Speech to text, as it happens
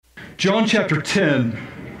John chapter 10.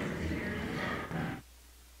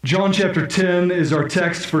 John chapter 10 is our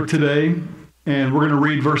text for today, and we're going to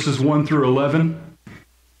read verses 1 through 11.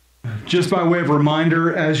 Just by way of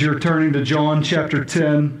reminder, as you're turning to John chapter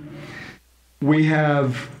 10, we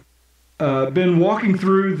have been walking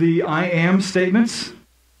through the I am statements.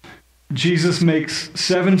 Jesus makes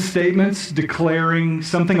 7 statements declaring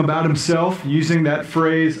something about himself using that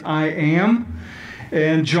phrase, I am.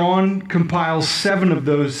 And John compiles 7 of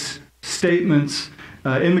those statements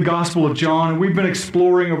in the Gospel of John. And we've been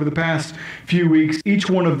exploring over the past few weeks each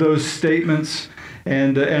one of those statements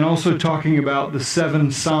and also talking about the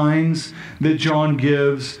 7 signs that John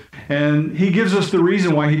gives. And he gives us the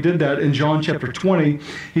reason why he did that in John chapter 20.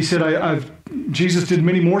 He said, Jesus did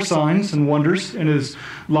many more signs and wonders in his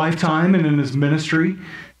lifetime and in his ministry,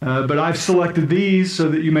 but I've selected these so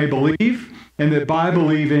that you may believe, and that by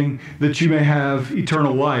believing that you may have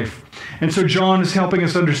eternal life. And so John is helping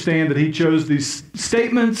us understand that he chose these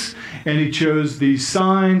statements and he chose these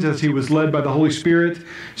signs as he was led by the Holy Spirit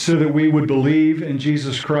so that we would believe in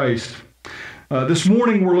Jesus Christ. This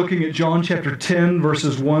morning we're looking at John chapter 10,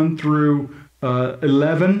 verses 1 through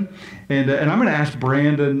 11. And I'm going to ask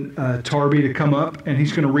Brandon Tarby to come up, and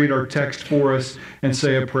he's going to read our text for us and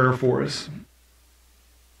say a prayer for us.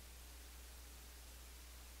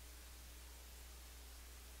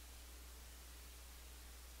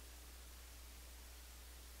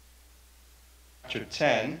 Chapter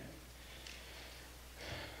 10,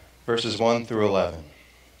 verses 1 through 11.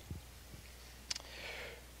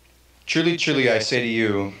 Truly, truly, I say to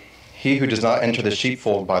you, he who does not enter the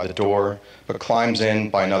sheepfold by the door, but climbs in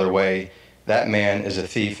by another way, that man is a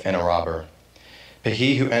thief and a robber. But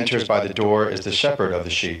he who enters by the door is the shepherd of the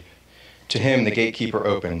sheep. To him the gatekeeper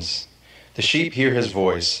opens. The sheep hear his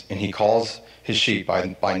voice, and he calls his sheep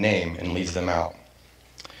by name and leads them out.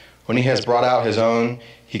 When he has brought out his own,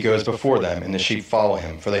 he goes before them, and the sheep follow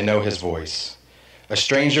him, for they know his voice. A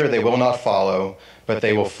stranger they will not follow, but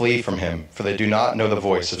they will flee from him, for they do not know the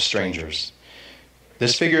voice of strangers.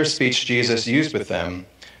 This figure of speech Jesus used with them,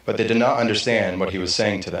 but they did not understand what he was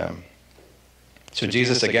saying to them. So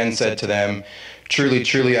Jesus again said to them, Truly,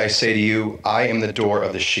 truly, I say to you, I am the door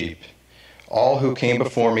of the sheep. All who came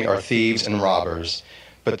before me are thieves and robbers,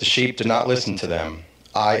 but the sheep did not listen to them.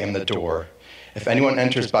 I am the door. If anyone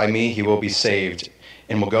enters by me, he will be saved,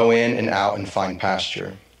 and will go in and out and find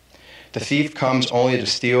pasture. The thief comes only to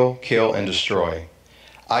steal, kill, and destroy.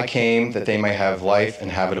 I came that they may have life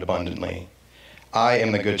and have it abundantly. I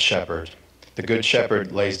am the good shepherd. The good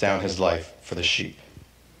shepherd lays down his life for the sheep.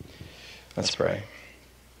 Let's pray.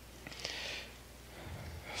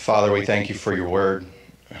 Father, we thank you for your word.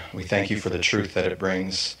 We thank you for the truth that it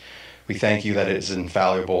brings. We thank you that it is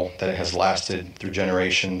infallible, that it has lasted through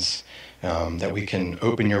generations, that we can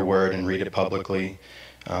open your word and read it publicly.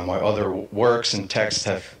 While other works and texts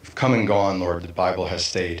have come and gone, Lord, the Bible has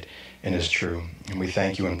stayed and is true. And we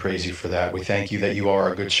thank you and praise you for that. We thank you that you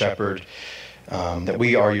are a good shepherd, that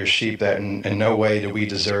we are your sheep, that in no way do we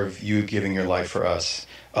deserve you giving your life for us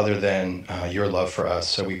other than your love for us.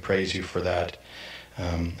 So we praise you for that.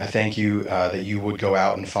 I thank you that you would go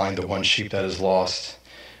out and find the one sheep that is lost,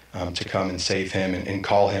 to come and save him and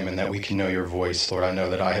call him, and that we can know your voice. Lord, I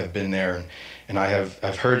know that I have been there and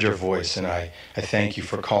I've heard your voice, and I thank you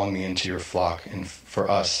for calling me into your flock, and for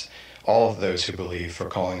us, all of those who believe, for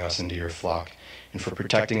calling us into your flock, and for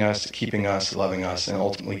protecting us, keeping us, loving us, and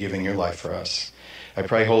ultimately giving your life for us. I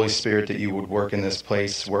pray, Holy Spirit, that you would work in this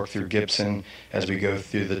place, work through Gibson as we go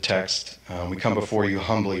through the text. We come before you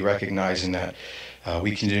humbly, recognizing that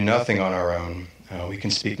we can do nothing on our own. We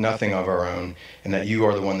can speak nothing of our own, and that you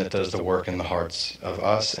are the one that does the work in the hearts of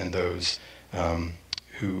us and those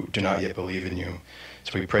who do not yet believe in you.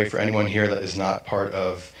 So we pray for anyone here that is not part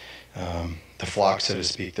of the flock, so to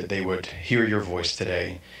speak, that they would hear your voice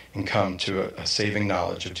today and come to a saving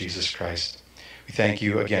knowledge of Jesus Christ. We thank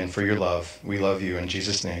you again for your love. We love you. In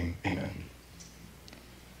Jesus' name, amen.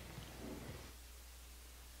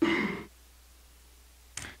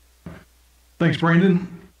 Thanks,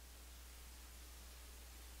 Brandon.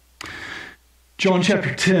 John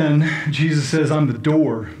chapter 10, Jesus says, I'm the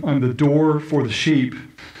door. I'm the door for the sheep.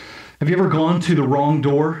 Have you ever gone to the wrong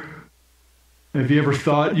door? Have you ever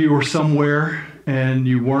thought you were somewhere and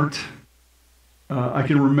you weren't? I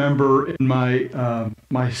can remember in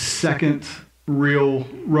my second real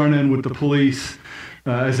run-in with the police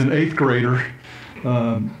as an 8th grader.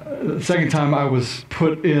 The second time I was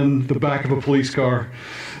put in the back of a police car.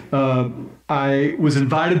 I was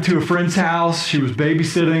invited to a friend's house. She was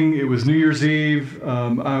babysitting. It was New Year's Eve.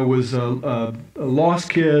 I was a lost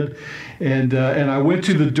kid, and I went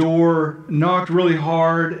to the door, knocked really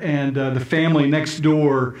hard, and the family next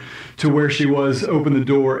door to where she was opened the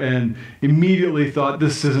door and immediately thought,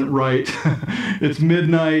 this isn't right. It's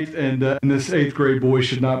midnight, and this 8th grade boy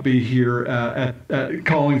should not be here at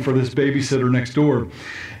calling for this babysitter next door.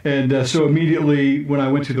 And so immediately when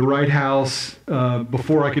I went to the right house,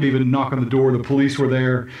 before I could even knock on the door, the police were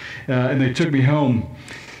there, and they took me home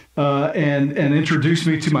and introduced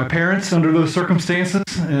me to my parents under those circumstances,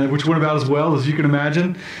 which went about as well as you can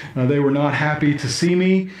imagine. They were not happy to see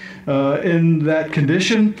me in that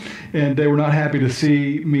condition, and they were not happy to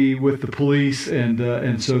see me with the police,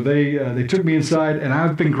 and so they took me inside, and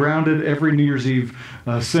I've been grounded every New Year's Eve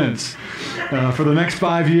since. For the next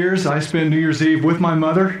 5 years, I spent New Year's Eve with my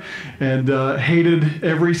mother, and hated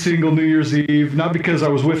every single New Year's Eve, not because I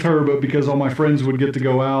was with her, but because all my friends would get to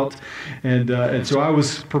go out, and so I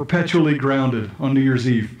was perpetually grounded on New Year's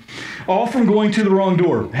Eve. All from going to the wrong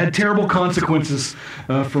door. Had terrible consequences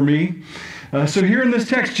for me. So here in this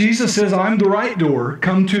text, Jesus says, I'm the right door.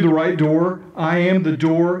 Come to the right door. I am the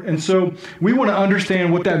door. And so we want to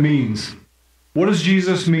understand what that means. What does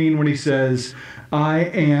Jesus mean when he says, I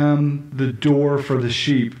am the door for the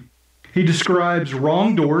sheep? He describes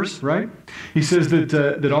wrong doors, right? He says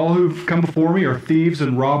that all who've come before me are thieves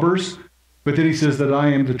and robbers. But then he says that I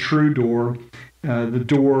am the true door, the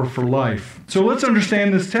door for life. So let's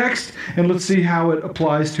understand this text, and let's see how it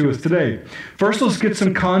applies to us today. First, let's get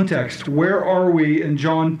some context. Where are we in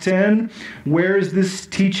John 10? Where is this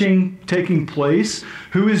teaching taking place?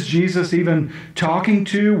 Who is Jesus even talking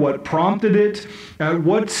to? What prompted it? At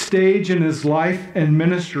what stage in his life and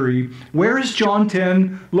ministry? Where is John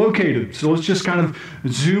 10 located? So let's just kind of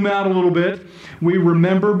zoom out a little bit. We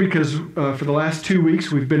remember because for the last 2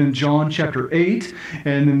 weeks we've been in John chapter 8,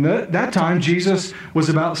 and in that time Jesus was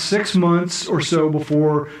about 6 months or so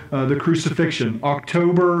before the crucifixion.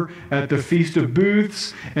 October at the Feast of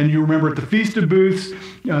Booths, and you remember at the Feast of Booths,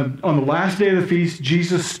 on the last day of the feast,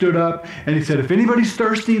 Jesus stood up and he said, if anybody's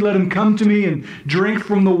thirsty, let him come to me and drink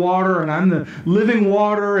from the water, and I'm the living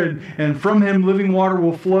water, and from him living water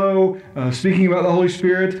will flow, speaking about the Holy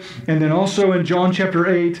Spirit. And then also in John chapter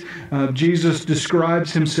 8, Jesus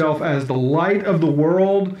describes himself as the light of the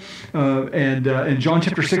world. And in John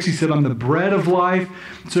chapter 6, he said, I'm the bread of life.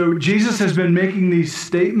 So Jesus has been making these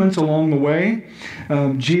statements along the way.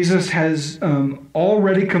 Jesus has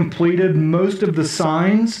already completed most of the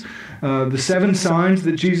signs, the 7 signs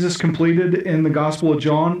that Jesus completed in the Gospel of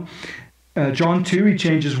John. John 2, he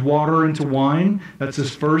changes water into wine. That's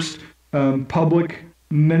his first public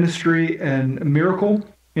ministry and miracle.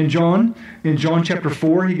 In John chapter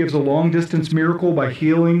 4, he gives a long-distance miracle by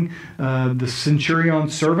healing the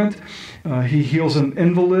centurion's servant. He heals an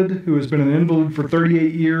invalid who has been an invalid for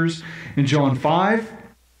 38 years. In John 5,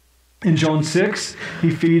 in John 6, he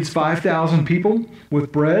feeds 5,000 people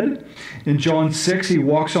with bread. In John 6, he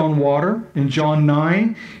walks on water. In John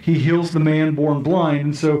 9, he heals the man born blind.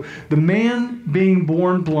 And so the man being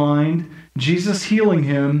born blind, Jesus healing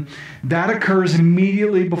him, that occurs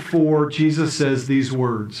immediately before Jesus says these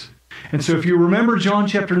words. And so if you remember John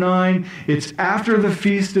chapter 9, it's after the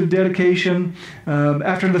Feast of Dedication,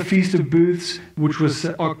 after the Feast of Booths, which was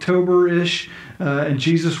October-ish, and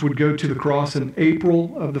Jesus would go to the cross in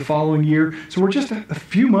April of the following year. So we're just a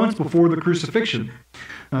few months before the crucifixion.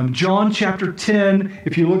 John chapter 10,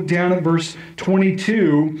 if you look down at verse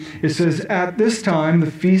 22, it says, at this time the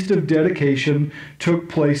Feast of Dedication took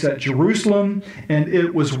place at Jerusalem, and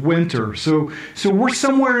it was winter. So we're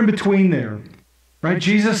somewhere in between there. Right?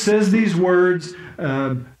 Jesus says these words,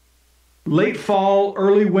 late fall,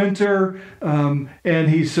 early winter, and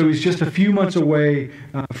he's just a few months away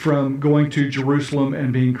from going to Jerusalem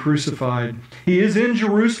and being crucified. He is in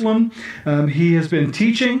Jerusalem. He has been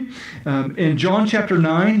teaching. In John chapter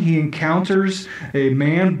 9, he encounters a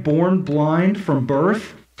man born blind from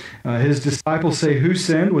birth. His disciples say, who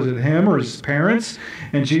sinned? Was it him or his parents?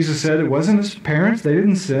 And Jesus said it wasn't his parents. They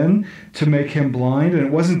didn't sin to make him blind. And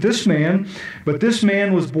it wasn't this man, but this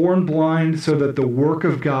man was born blind so that the work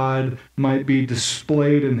of God might be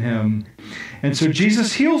displayed in him. And so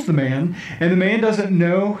Jesus heals the man, and the man doesn't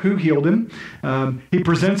know who healed him. He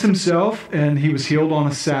presents himself, and he was healed on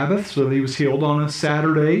a Sabbath, so he was healed on a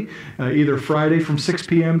Saturday, either Friday from 6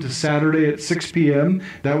 p.m. to Saturday at 6 p.m.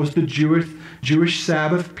 That was the Jewish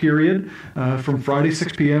Sabbath period, from Friday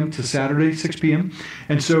 6 p.m. to Saturday 6 p.m.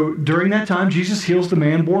 And so during that time, Jesus heals the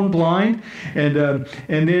man born blind, and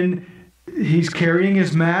then he's carrying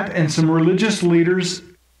his mat, and some religious leaders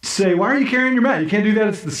say, why are you carrying your mat? You can't do that.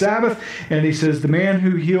 It's the Sabbath. And he says, the man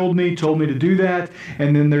who healed me told me to do that.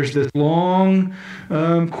 And then there's this long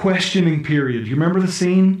questioning period. You remember the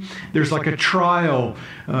scene? There's like a trial.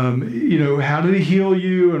 How did he heal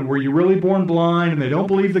you? And were you really born blind? And they don't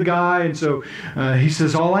believe the guy. And so he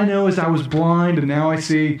says, all I know is I was blind and now I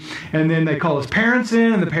see. And then they call his parents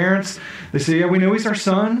in, and the parents, they say, yeah, we know he's our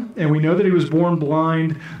son and we know that he was born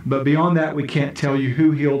blind, but beyond that, we can't tell you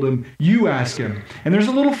who healed him. You ask him. And there's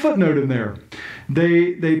a little footnote in there.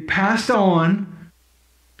 They passed on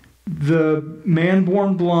the man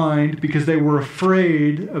born blind because they were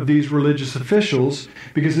afraid of these religious officials,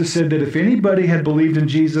 because it said that if anybody had believed in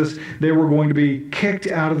Jesus, they were going to be kicked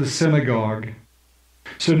out of the synagogue.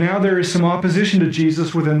 So now there is some opposition to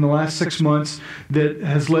Jesus within the last 6 months that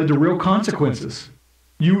has led to real consequences.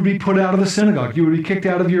 You would be put out of the synagogue. You would be kicked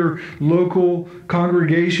out of your local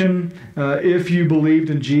congregation if you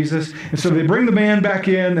believed in Jesus. And so they bring the man back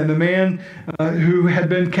in, and the man who had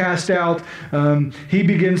been cast out, he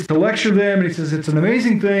begins to lecture them, and he says, it's an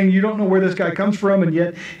amazing thing. You don't know where this guy comes from, and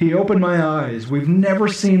yet he opened my eyes. We've never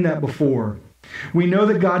seen that before. We know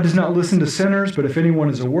that God does not listen to sinners, but if anyone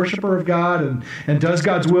is a worshiper of God and does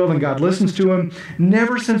God's will, then God listens to him.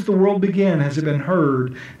 Never since the world began has it been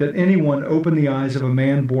heard that anyone opened the eyes of a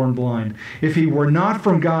man born blind. If he were not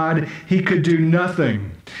from God, he could do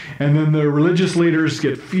nothing. And then the religious leaders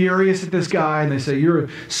get furious at this guy, and they say, you're a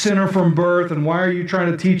sinner from birth, and why are you trying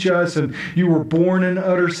to teach us? And you were born in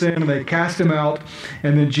utter sin, and they cast him out.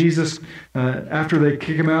 And then Jesus, after they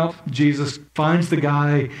kick him out, Jesus finds the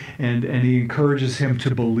guy, and he encourages him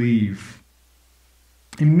to believe.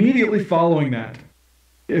 Immediately following that,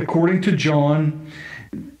 according to John,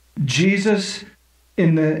 Jesus,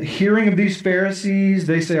 in the hearing of these Pharisees,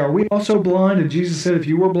 they say, are we also blind? And Jesus said, if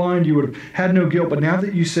you were blind, you would have had no guilt. But now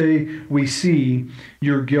that you say we see,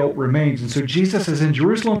 your guilt remains. And so Jesus is in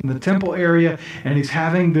Jerusalem, in the temple area, and he's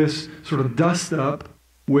having this sort of dust up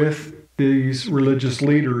with these religious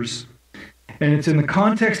leaders. And it's in the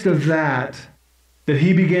context of that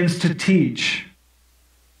he begins to teach.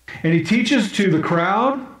 And he teaches to the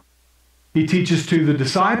crowd. He teaches to the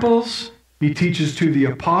disciples. He teaches to the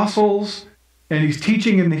apostles. And he's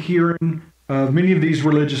teaching in the hearing of many of these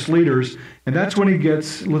religious leaders. And that's when he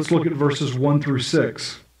gets, let's look at verses 1 through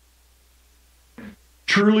 6.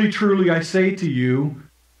 Truly, truly, I say to you,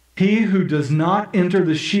 he who does not enter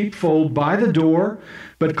the sheepfold by the door,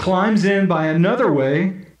 but climbs in by another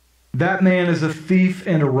way, that man is a thief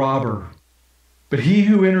and a robber. But he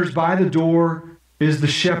who enters by the door is the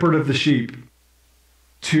shepherd of the sheep.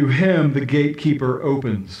 To him the gatekeeper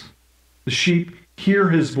opens. The sheep hear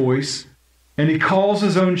his voice, and he calls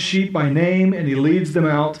his own sheep by name, and he leads them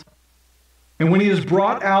out. And when he has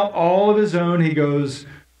brought out all of his own, he goes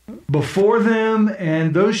before them,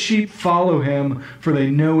 and those sheep follow him, for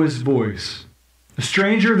they know his voice. A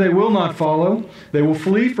stranger they will not follow. They will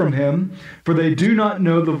flee from him, for they do not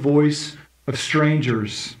know the voice of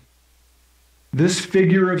strangers. This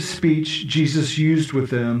figure of speech Jesus used with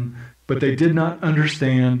them, but they did not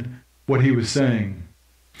understand what he was saying.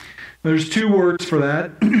 There's two words for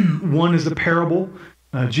that. One is a parable.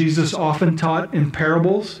 Jesus often taught in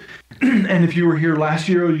parables. And if you were here last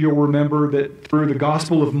year, you'll remember that through the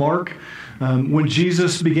Gospel of Mark, when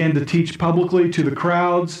Jesus began to teach publicly to the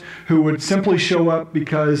crowds who would simply show up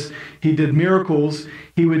because he did miracles,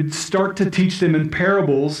 he would start to teach them in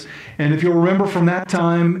parables. And if you'll remember from that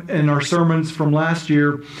time in our sermons from last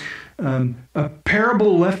year, a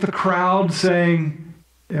parable left the crowd saying,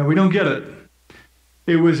 yeah, we don't get it.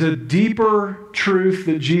 It was a deeper truth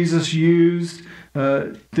that Jesus used,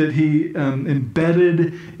 that he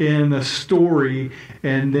embedded in a story.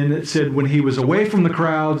 And then it said when he was away from the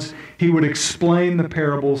crowds, he would explain the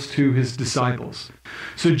parables to his disciples.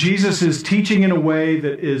 So Jesus is teaching in a way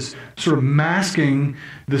that is sort of masking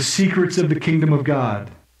the secrets of the kingdom of God,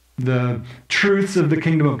 the truths of the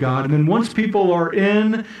kingdom of God. And then once people are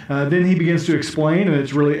in, then he begins to explain, and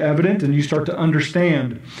it's really evident, and you start to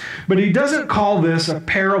understand. But he doesn't call this a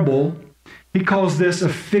parable. He calls this a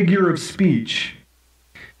figure of speech.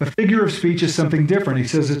 A figure of speech is something different. He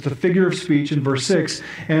says it's a figure of speech in verse 6.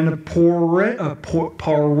 And a paroimia,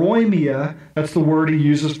 that's the word he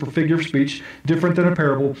uses for figure of speech, different than a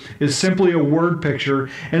parable, is simply a word picture.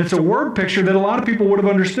 And it's a word picture that a lot of people would have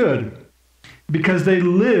understood, because they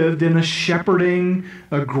lived in a shepherding,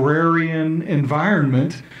 agrarian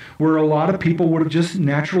environment where a lot of people would have just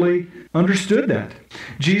naturally understood that.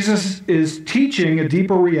 Jesus is teaching a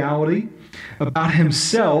deeper reality about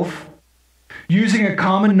himself using a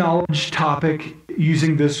common knowledge topic,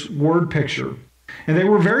 using this word picture. And they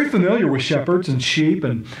were very familiar with shepherds and sheep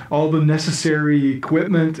and all the necessary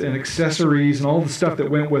equipment and accessories and all the stuff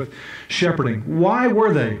that went with shepherding. Why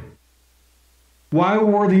were they? Why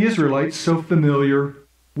were the Israelites so familiar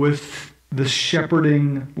with the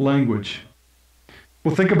shepherding language?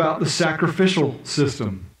 Well, think about the sacrificial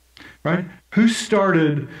system, right? Who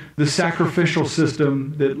started the sacrificial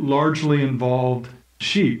system that largely involved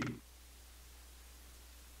sheep?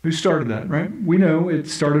 Who started that, right? We know it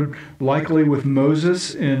started likely with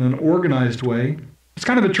Moses in an organized way. It's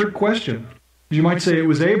kind of a trick question. You might say it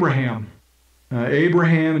was Abraham.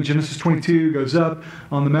 Abraham in Genesis 22 goes up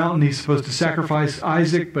on the mountain. He's supposed to sacrifice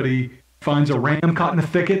Isaac, but he finds a ram caught in a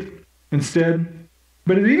thicket instead.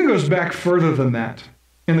 But it even goes back further than that.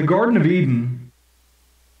 In the Garden of Eden,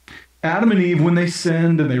 Adam and Eve, when they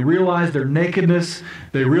sinned and they realized their nakedness,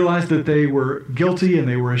 they realized that they were guilty and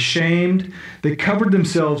they were ashamed, they covered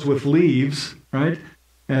themselves with leaves, right?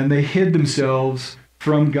 And they hid themselves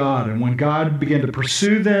from God. And when God began to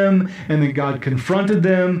pursue them, and then God confronted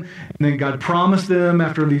them, and then God promised them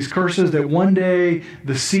after these curses that one day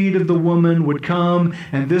the seed of the woman would come,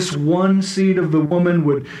 and this one seed of the woman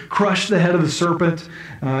would crush the head of the serpent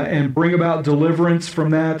and bring about deliverance from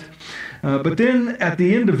that. But then at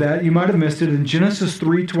the end of that, you might have missed it, in Genesis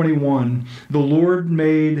 3:21, the Lord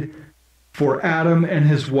made for Adam and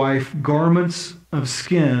his wife garments of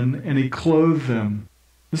skin, and he clothed them.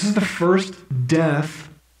 This is the first death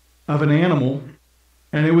of an animal,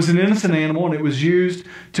 and it was an innocent animal, and it was used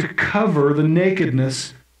to cover the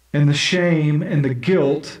nakedness and the shame and the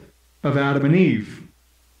guilt of Adam and Eve.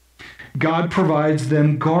 God provides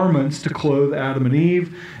them garments to clothe Adam and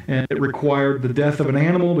Eve, and it required the death of an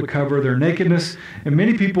animal to cover their nakedness. And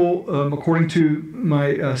many people, according to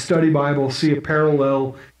my study Bible, see a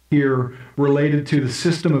parallel here related to the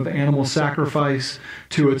system of animal sacrifice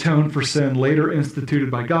to atone for sin later instituted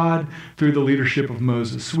by God through the leadership of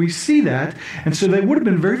Moses. We see that, and so they would have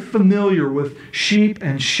been very familiar with sheep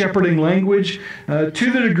and shepherding language to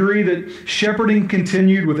the degree that shepherding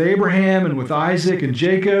continued with Abraham and with Isaac and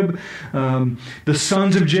Jacob. The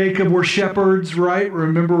sons of Jacob were shepherds, right?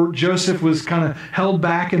 Remember, Joseph was kind of held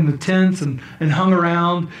back in the tents and hung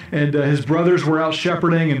around, and his brothers were out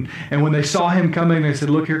shepherding, and when they saw him coming, they said,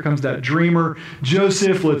 "Look, here comes that dreamer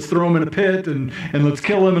Joseph, let's throw him in a pit and let's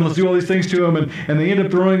kill him and let's do all these things to him." And they end up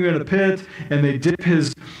throwing him in a pit, and they dip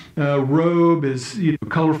his robe, his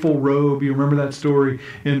colorful robe, you remember that story,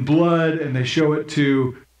 in blood, and they show it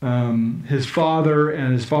to his father,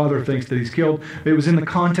 and his father thinks that he's killed. It was in the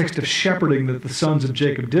context of shepherding that the sons of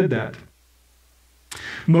Jacob did that.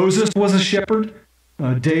 Moses was a shepherd.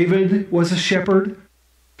 David was a shepherd.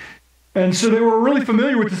 And so they were really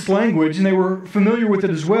familiar with this language, and they were familiar with it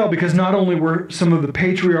as well, because not only were some of the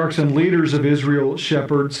patriarchs and leaders of Israel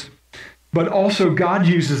shepherds, but also God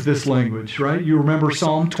uses this language, right? You remember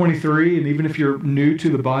Psalm 23, and even if you're new to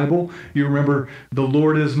the Bible, you remember, "The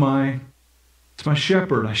Lord is my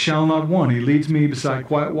shepherd, I shall not want. He leads me beside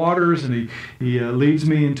quiet waters, and he leads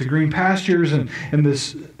me into green pastures, and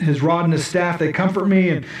his rod and his staff, they comfort me."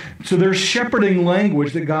 And so there's shepherding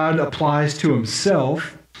language that God applies to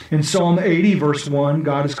himself. In Psalm 80, verse 1,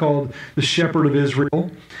 God is called the shepherd of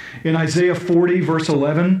Israel. In Isaiah 40, verse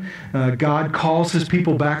 11, God calls his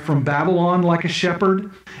people back from Babylon like a shepherd.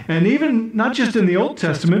 And even, not just in the Old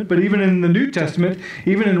Testament, but even in the New Testament,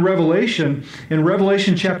 even in Revelation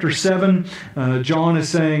chapter 7, John is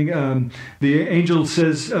saying, the angel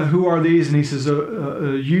says, "Who are these?" And he says,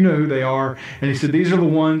 "You know who they are." And he said, "These are the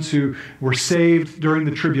ones who were saved during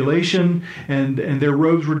the tribulation, and their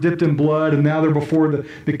robes were dipped in blood, and now they're before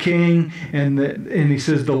the king." And he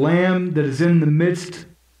says, "The Lamb that is in the midst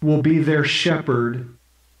will be their shepherd,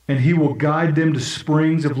 and he will guide them to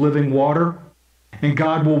springs of living water, and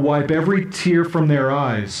God will wipe every tear from their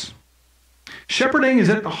eyes." Shepherding is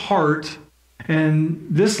at the heart, and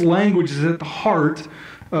this language is at the heart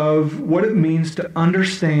of what it means to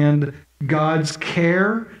understand God's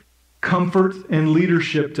care, comfort, and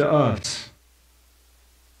leadership to us.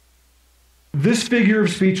 This figure of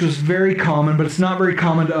speech was very common, but it's not very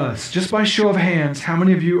common to us. Just by show of hands, how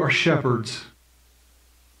many of you are shepherds?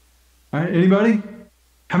 All right, anybody?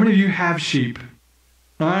 How many of you have sheep?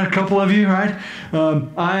 All right, a couple of you, right?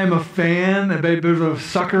 I am a fan, a bit of a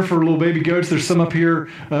sucker for little baby goats. There's some up here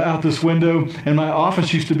out this window, and my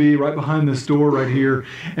office used to be right behind this door right here.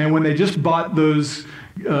 And when they just bought those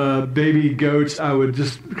baby goats, I would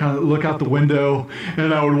just kind of look out the window,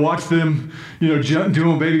 and I would watch them, doing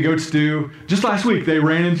what baby goats do. Just last week, they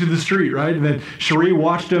ran into the street, right? And then Cherie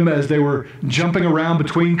watched them as they were jumping around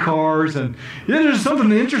between cars. And there's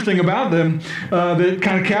something interesting about them that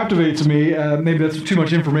kind of captivates me. Maybe that's too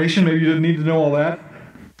much information. Maybe you didn't need to know all that.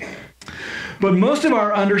 But most of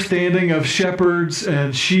our understanding of shepherds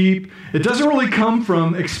and sheep, it doesn't really come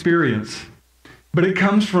from experience, but it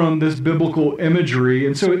comes from this biblical imagery.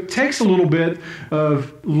 And so it takes a little bit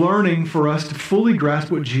of learning for us to fully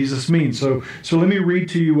grasp what Jesus means. So let me read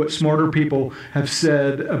to you what smarter people have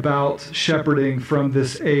said about shepherding from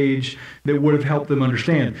this age that would have helped them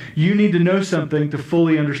understand. You need to know something to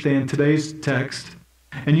fully understand today's text,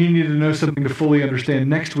 and you need to know something to fully understand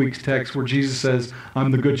next week's text where Jesus says,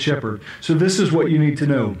 I'm the good shepherd. So this is what you need to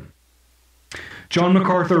know. John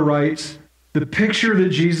MacArthur writes, the picture that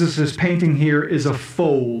Jesus is painting here is a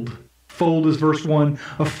fold. Fold is verse 1.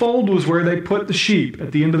 A fold was where they put the sheep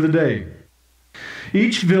at the end of the day.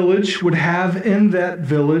 Each village would have in that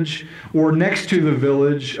village or next to the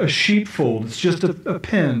village a sheepfold. It's just a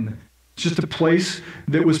pen. It's just a place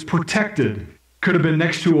that was protected. Could have been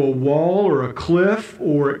next to a wall or a cliff,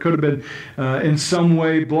 or it could have been in some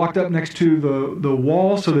way blocked up next to the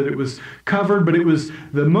wall so that it was covered, but it was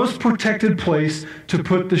the most protected place to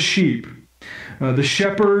put the sheep. The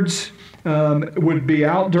shepherds would be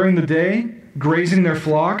out during the day grazing their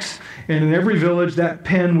flocks, and in every village that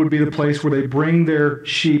pen would be the place where they bring their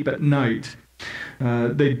sheep at night.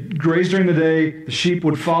 They graze during the day. The sheep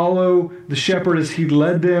would follow the shepherd as he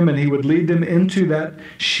led them, and he would lead them into that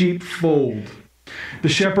sheepfold. The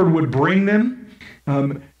shepherd would bring them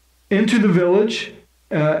into the village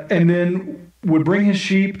and then would bring his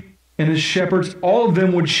sheep and his shepherds. All of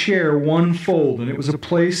them would share one fold, and it was a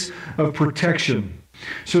place of protection.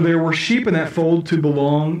 So there were sheep in that fold that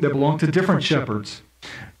belonged to different shepherds.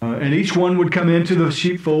 And each one would come into the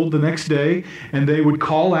sheepfold the next day, and they would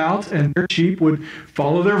call out, and their sheep would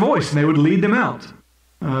follow their voice, and they would lead them out.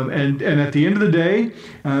 And at the end of the day,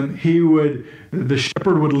 the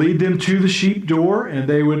shepherd would lead them to the sheep door, and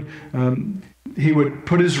he would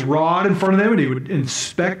put his rod in front of them, and he would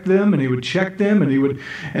inspect them, and he would check them,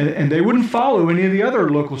 and they wouldn't follow any of the other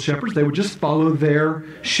local shepherds. They would just follow their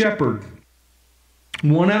shepherd.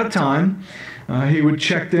 One at a time, he would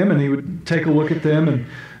check them, and he would take a look at them,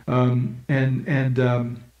 and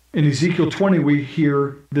in Ezekiel 20, we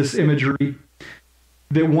hear this imagery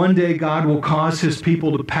that one day God will cause his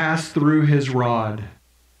people to pass through his rod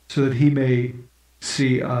so that he may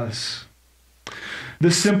see us.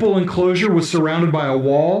 This simple enclosure was surrounded by a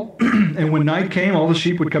wall, and when night came, all the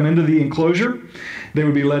sheep would come into the enclosure. They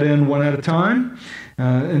would be let in one at a time,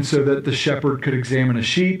 and so that the shepherd could examine a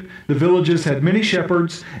sheep. The villages had many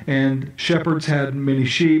shepherds, and shepherds had many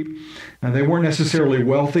sheep. They weren't necessarily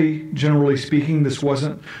wealthy, generally speaking. This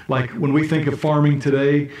wasn't like when we think of farming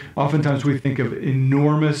today, oftentimes we think of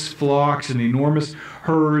enormous flocks and enormous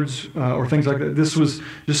herds or things like that. This was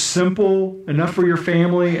just simple, enough for your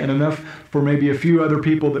family and enough for maybe a few other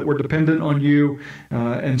people that were dependent on you.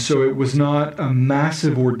 And so it was not a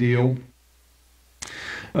massive ordeal.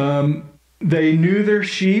 They knew their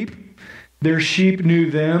sheep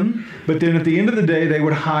knew them, but then at the end of the day, they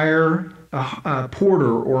would hire a porter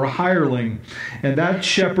or a hireling. And that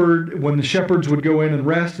shepherd, when the shepherds would go in and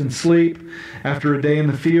rest and sleep after a day in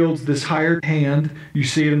the fields, this hired hand, you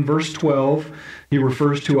see it in verse 12, he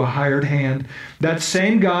refers to a hired hand. That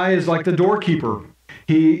same guy is like the doorkeeper.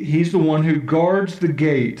 He's the one who guards the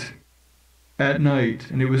gate at night.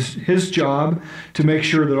 And it was his job to make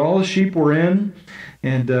sure that all the sheep were in,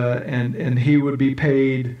 and he would be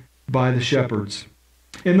paid by the shepherds.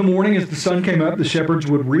 In the morning, as the sun came up, the shepherds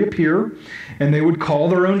would reappear, and they would call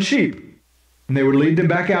their own sheep. And they would lead them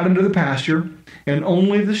back out into the pasture, and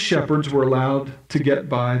only the shepherds were allowed to get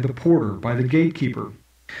by the porter, by the gatekeeper.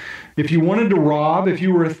 If you wanted to rob, if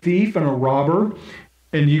you were a thief and a robber,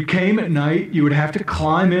 and you came at night, you would have to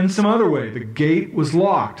climb in some other way. The gate was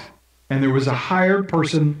locked, and there was a hired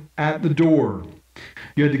person at the door.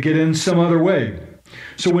 You had to get in some other way.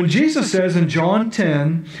 So when Jesus says in John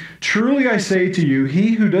 10, "Truly I say to you,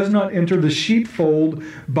 he who does not enter the sheepfold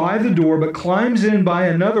by the door, but climbs in by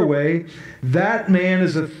another way, that man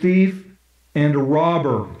is a thief and a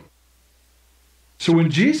robber." So when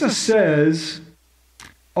Jesus says,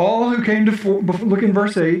 all who came look in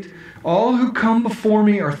verse 8, all who come before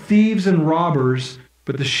me are thieves and robbers,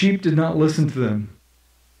 but the sheep did not listen to them.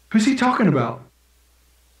 Who's he talking about?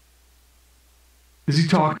 Is he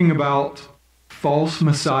talking about false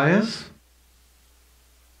messiahs?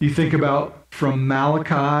 You think about from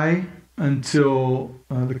Malachi until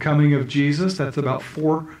the coming of Jesus, that's about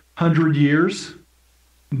 400 years.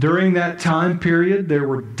 During that time period, there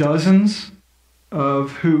were dozens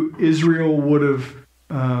of who Israel would have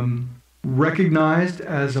recognized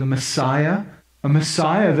as a Messiah. A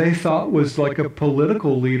Messiah they thought was like a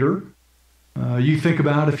political leader. You think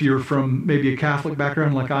about if you're from maybe a Catholic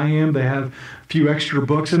background like I am, they have a few extra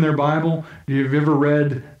books in their Bible. You've ever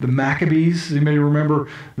read the Maccabees? You may remember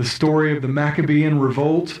the story of the Maccabean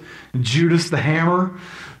revolt, Judas the Hammer.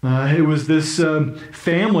 It was this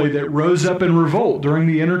family that rose up in revolt during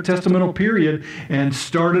the intertestamental period and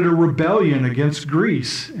started a rebellion against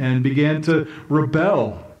Greece and began to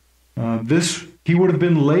rebel. He would have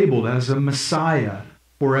been labeled as a Messiah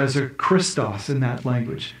or as a Christos in that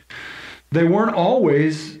language. They weren't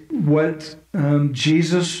always what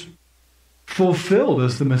Jesus fulfilled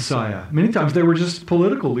as the Messiah. Many times they were just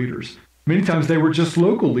political leaders. Many times they were just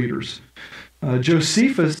local leaders.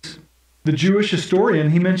 Josephus, the Jewish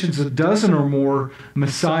historian, he mentions a dozen or more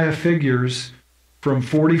Messiah figures from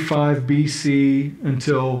 45 BC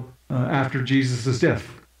until after Jesus' death.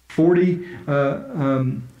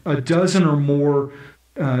 A dozen or more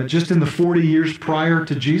just in the 40 years prior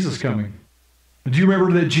to Jesus coming. Do you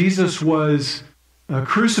remember that Jesus was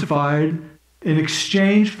crucified in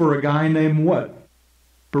exchange for a guy named what?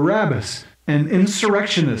 Barabbas, an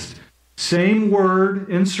insurrectionist. Same word,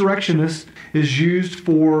 insurrectionist, is used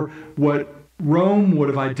for what Rome would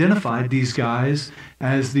have identified these guys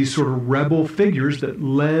as these sort of rebel figures that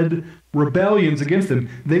led rebellions against them.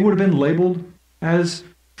 They would have been labeled as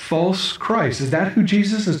false Christ. Is that who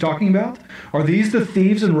Jesus is talking about? Are these the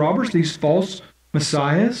thieves and robbers, these false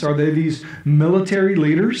messiahs? Are they these military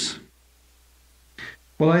leaders?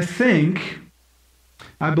 Well, I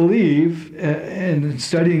believe, in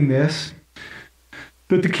studying this,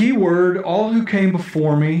 that the key word, all who came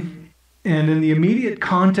before me, and in the immediate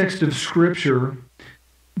context of Scripture,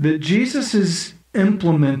 that Jesus is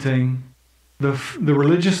implementing the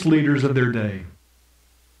religious leaders of their day.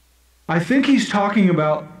 I think he's talking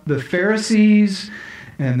about the Pharisees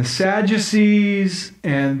and the Sadducees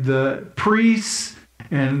and the priests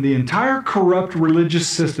and the entire corrupt religious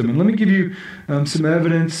system. And let me give you some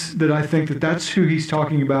evidence that I think that that's who he's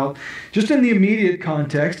talking about. Just in the immediate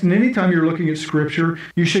context, and anytime you're looking at Scripture,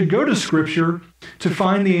 you should go to Scripture to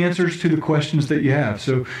find the answers to the questions that you have.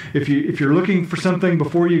 So if you're looking for something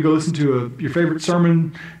before you go listen to your favorite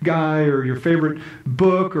sermon guy or your favorite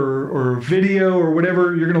book or video or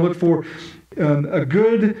whatever, you're going to look for a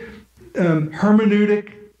good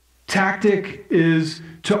hermeneutic tactic is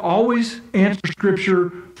to always answer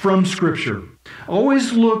Scripture from Scripture.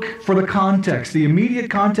 Always look for the context, the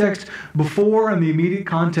immediate context before and the immediate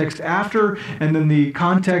context after, and then the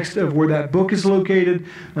context of where that book is located.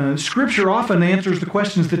 Scripture often answers the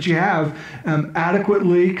questions that you have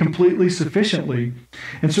adequately, completely, sufficiently.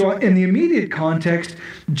 And so in the immediate context,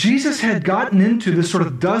 Jesus had gotten into this sort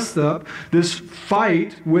of dust-up, this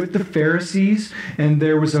fight with the Pharisees, and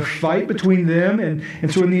there was a fight between them.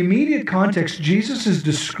 And so in the immediate context, Jesus is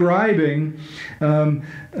describing,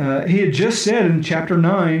 he had just said in chapter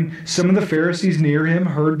 9, some of the Pharisees near him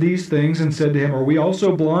heard these things and said to him, "Are we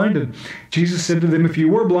also blind?" And Jesus said to them, "If you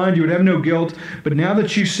were blind, you would have no guilt. But now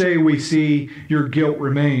that you say we see, your guilt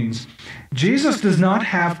remains." Jesus does not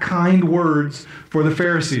have kind words for the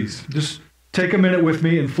Pharisees. Just take a minute with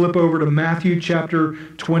me and flip over to Matthew chapter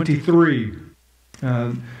 23.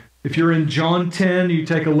 If you're in John 10, you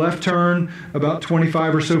take a left turn, about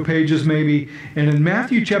 25 or so pages maybe. And in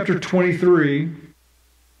Matthew chapter 23,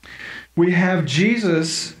 we have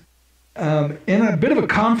Jesus in a bit of a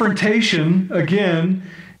confrontation, again,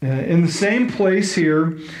 in the same place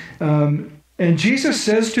here. And Jesus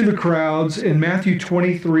says to the crowds in Matthew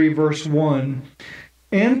 23, verse 1,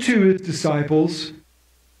 and to his disciples,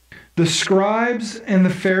 "The scribes and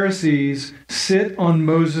the Pharisees sit on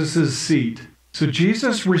Moses' seat." So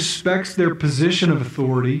Jesus respects their position of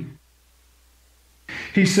authority.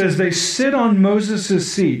 He says they sit on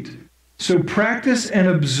Moses' seat. So practice and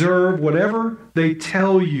observe whatever they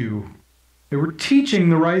tell you. They were teaching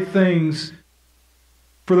the right things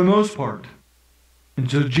for the most part. And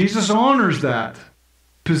so Jesus honors that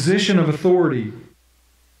position of authority.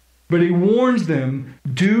 But he warns them,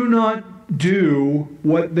 do not do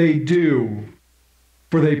what they do.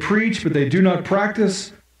 For they preach, but they do not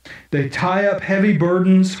practice. They tie up heavy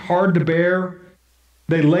burdens, hard to bear.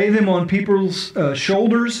 They lay them on people's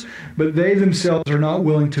shoulders, but they themselves are not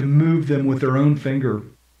willing to move them with their own finger.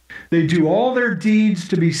 They do all their deeds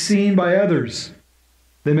to be seen by others.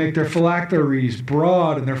 They make their phylacteries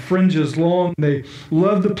broad and their fringes long. They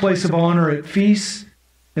love the place of honor at feasts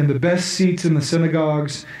and the best seats in the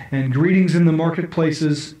synagogues and greetings in the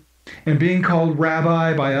marketplaces and being called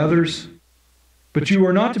rabbi by others. But you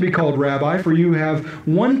are not to be called rabbi, for you have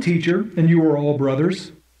one teacher and you are all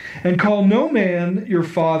brothers. And call no man your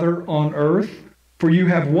father on earth, for you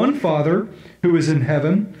have one Father who is in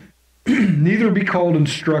heaven. Neither be called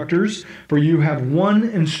instructors, for you have one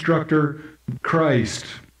instructor Christ.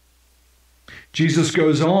 Jesus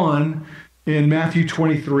goes on in Matthew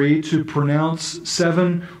 23 to pronounce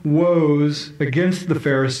 7 woes against the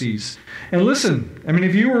Pharisees. And listen, I mean,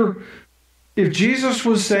 if Jesus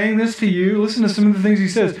was saying this to you, listen to some of the things he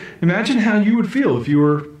says. Imagine how you would feel if you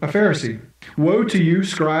were a Pharisee. Woe to you,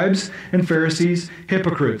 scribes and Pharisees,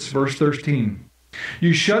 hypocrites, verse 13.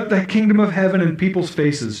 You shut the kingdom of heaven in people's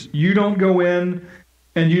faces. You don't go in,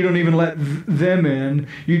 and you don't even let them in.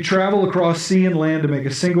 You travel across sea and land to make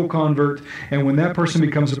a single convert, and when that person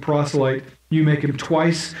becomes a proselyte, you make him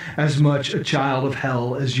twice as much a child of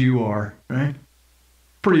hell as you are, right?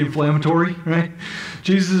 Pretty inflammatory, right?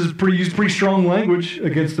 Jesus used pretty strong language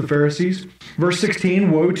against the Pharisees. Verse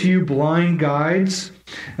 16, woe to you blind guides.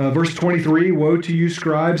 Verse 23, woe to you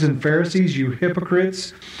scribes and Pharisees, you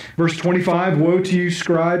hypocrites. Verse 25, woe to you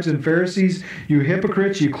scribes and Pharisees, you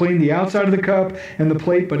hypocrites. You clean the outside of the cup and the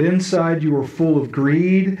plate, but inside you are full of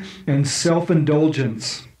greed and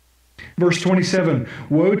self-indulgence. Verse 27,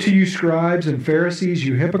 woe to you scribes and Pharisees,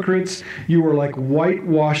 you hypocrites. You are like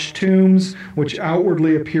whitewashed tombs, which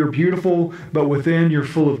outwardly appear beautiful, but within you're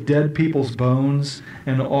full of dead people's bones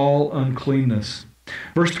and all uncleanness.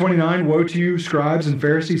 Verse 29, woe to you scribes and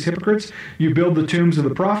Pharisees, hypocrites. You build the tombs of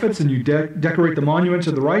the prophets and you decorate the monuments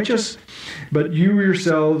of the righteous, but you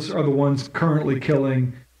yourselves are the ones currently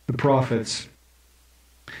killing the prophets.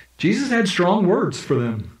 Jesus had strong words for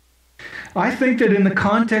them. I think that in the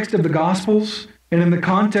context of the Gospels and in the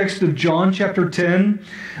context of John chapter 10,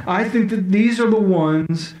 I think that these are the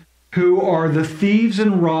ones who are the thieves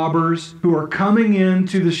and robbers who are coming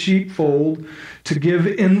into the sheepfold to give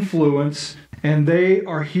influence, and they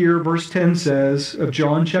are here, verse 10 says, of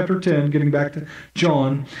John chapter 10, getting back to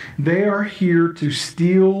John, they are here to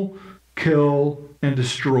steal, kill, and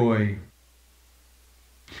destroy.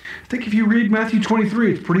 I think if you read Matthew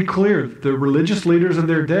 23, it's pretty clear. The religious leaders of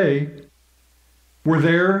their day were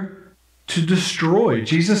there to destroy.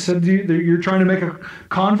 Jesus said you're trying to make a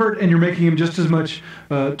convert and you're making him just as much,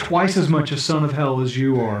 twice as much a son of hell as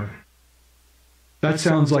you are. That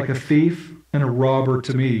sounds like a thief and a robber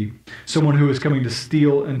to me. Someone who is coming to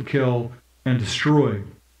steal and kill and destroy.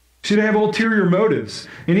 See, they have ulterior motives.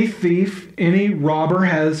 Any thief, any robber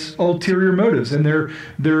has ulterior motives, and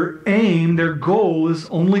their aim, their goal is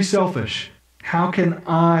only selfish. How can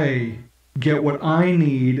I get what I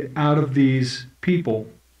need out of these people?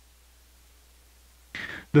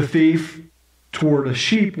 The thief toward a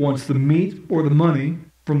sheep wants the meat or the money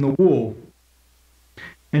from the wool.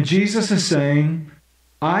 And Jesus is saying,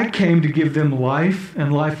 I came to give them life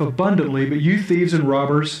and life abundantly, but you thieves and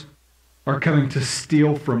robbers are coming to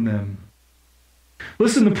steal from them.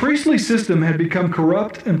 Listen, the priestly system had become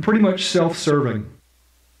corrupt and pretty much self-serving.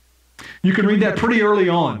 You can read that pretty early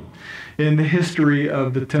on in the history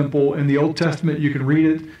of the temple. In the Old Testament, you can read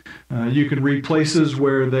it. You can read places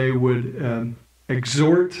where they would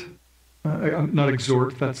extort,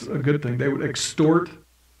 that's a good thing. They would extort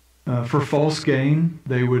for false gain.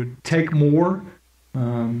 They would take more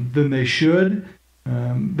than they should.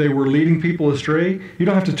 They were leading people astray. You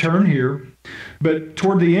don't have to turn here, but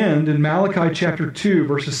toward the end, in Malachi chapter 2,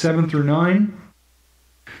 verses 7 through 9,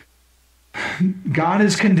 God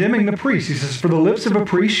is condemning the priest. He says, for the lips of a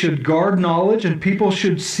priest should guard knowledge, and people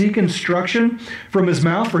should seek instruction from his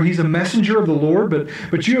mouth, for he's a messenger of the Lord.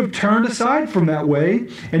 But you have turned aside from that way,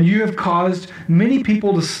 and you have caused many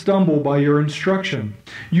people to stumble by your instruction.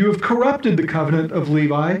 You have corrupted the covenant of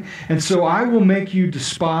Levi, and so I will make you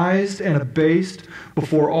despised and abased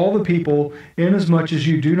before all the people, inasmuch as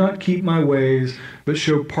you do not keep my ways, but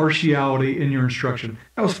show partiality in your instruction.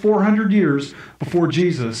 That was 400 years before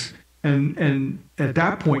Jesus. And at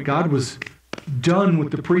that point, God was done with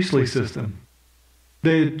the priestly system.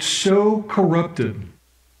 They had so corrupted.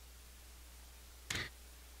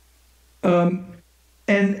 And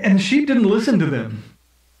the sheep didn't listen to them.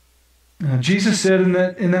 Jesus said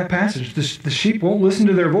in that passage, the sheep won't listen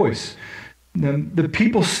to their voice. The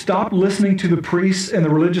people stopped listening to the priests and the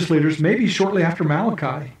religious leaders maybe shortly after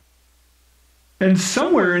Malachi. And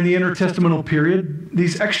somewhere in the intertestamental period,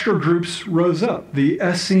 these extra groups rose up. The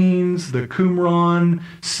Essenes, the Qumran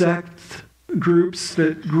sect groups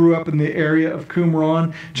that grew up in the area of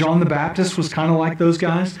Qumran. John the Baptist was kind of like those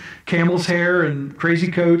guys. Camel's hair and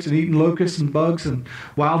crazy coats and eating locusts and bugs and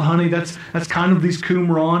wild honey. That's kind of these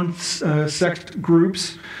Qumran sect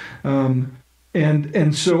groups.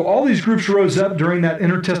 And so all these groups rose up during that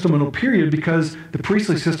intertestamental period because the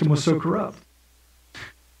priestly system was so corrupt.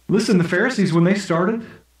 Listen, the Pharisees, when they started,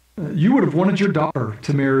 you would have wanted your daughter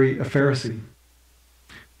to marry a Pharisee.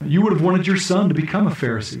 You would have wanted your son to become a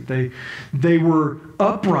Pharisee. They were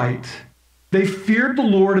upright They feared the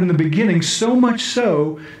Lord in the beginning, so much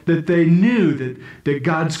so that they knew that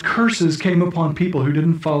God's curses came upon people who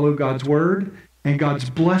didn't follow God's word, and God's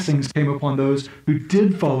blessings came upon those who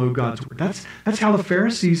did follow God's word. That's how the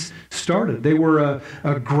Pharisees started. They were a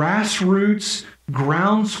grassroots,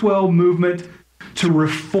 groundswell movement to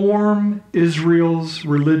reform Israel's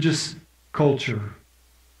religious culture.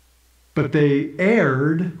 But they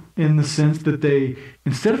erred in the sense that they,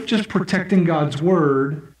 instead of just protecting God's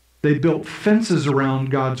word, they built fences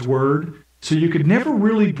around God's word, so you could never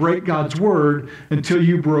really break God's word until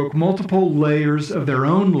you broke multiple layers of their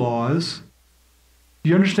own laws. Do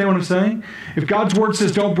you understand what I'm saying? If God's word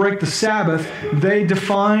says don't break the Sabbath, they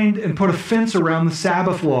defined and put a fence around the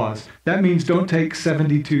Sabbath laws. That means don't take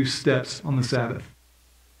 72 steps on the Sabbath.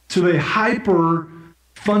 So they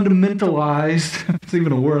fundamentalized, it's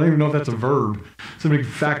even a word, I don't even know if that's a verb. Somebody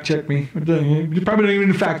fact check me. You probably don't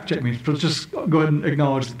even fact check me, so just go ahead and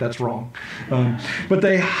acknowledge that that's wrong. But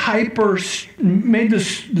they made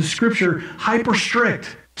the scripture hyper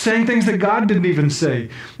strict, saying things that God didn't even say,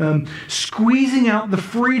 squeezing out the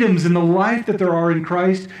freedoms in the life that there are in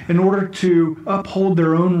Christ in order to uphold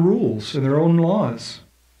their own rules and their own laws.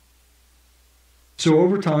 So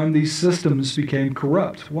over time, these systems became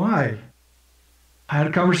corrupt. Why? I had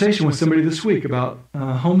a conversation with somebody this week about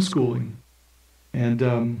homeschooling,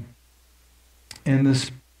 and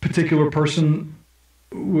this particular person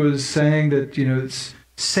was saying that it's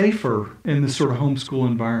safer in this sort of homeschool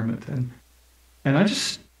environment, and I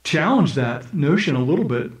just challenged that notion a little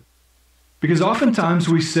bit, because oftentimes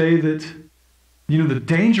we say that the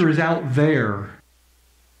danger is out there,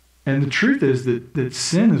 and the truth is that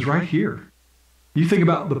sin is right here. You think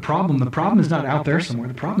about the problem. The problem is not out there somewhere.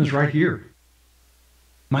 The problem is right here.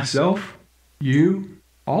 Myself, you,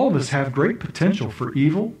 all of us have great potential for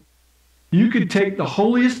evil. You could take the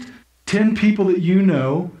holiest 10 people that you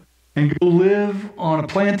know and go live on a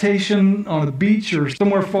plantation, on a beach, or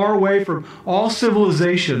somewhere far away from all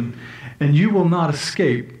civilization, and you will not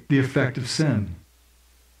escape the effect of sin.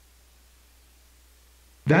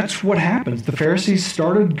 That's what happens. The Pharisees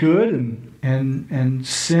started good, and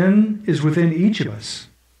sin is within each of us.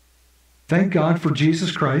 Thank God for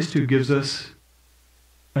Jesus Christ, who gives us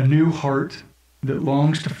a new heart that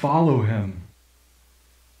longs to follow him.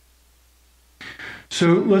 So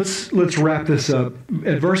let's wrap this up.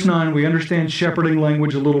 At verse 9, we understand shepherding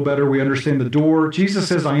language a little better. We understand the door. Jesus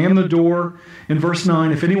says, I am the door. In verse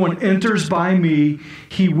 9, if anyone enters by me,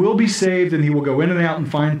 he will be saved, and he will go in and out and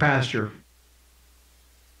find pasture.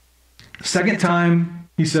 Second time,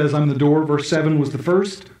 he says, I'm the door. Verse 7 was the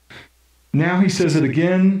first. Now he says it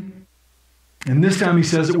again. And this time he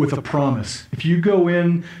says it with a promise. If you go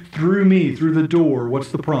in through me, through the door,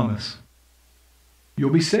 what's the promise?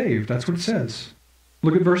 You'll be saved. That's what it says.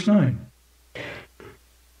 Look at verse 9.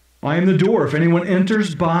 I am the door. If anyone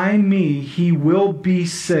enters by me, he will be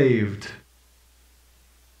saved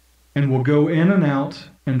and will go in and out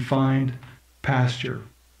and find pasture.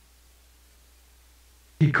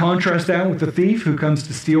 He contrasts that with the thief who comes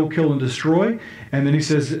to steal, kill, and destroy. And then he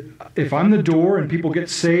says, if I'm the door and people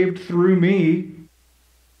get saved through me,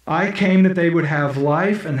 I came that they would have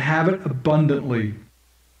life and have it abundantly.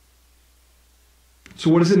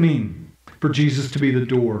 So what does it mean for Jesus to be the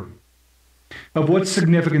door? Of what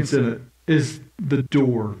significance in it is the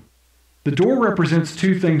door? The door represents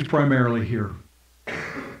two things primarily here.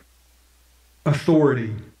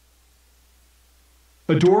 Authority.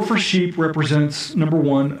 A door for sheep represents, number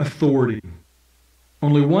one, authority.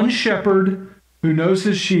 Only one shepherd who knows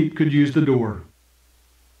his sheep could use the door.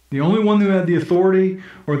 The only one who had the authority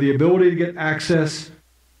or the ability to get access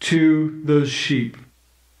to those sheep.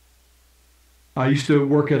 I used to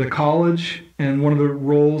work at a college, and one of the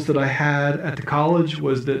roles that I had at the college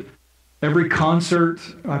was that every concert,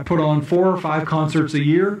 I put on 4 or 5 concerts a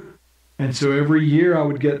year. And so every year I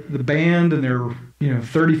would get the band and their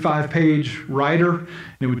 35-page writer, and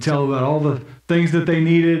it would tell about all the things that they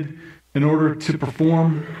needed in order to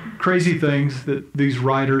perform crazy things that these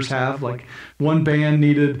writers have. Like one band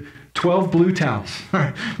needed 12 blue towels.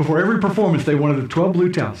 Before every performance, they wanted 12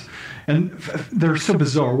 blue towels. And they're so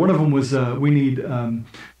bizarre. One of them was, we need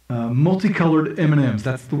multicolored M&Ms.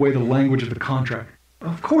 That's the way the language of the contract.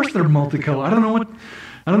 Of course they're multicolored. I don't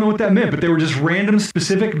know what that meant, but they were just random,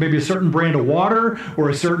 specific, maybe a certain brand of water or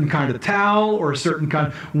a certain kind of towel or a certain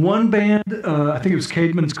kind. One band, I think it was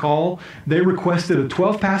Caedmon's Call, they requested a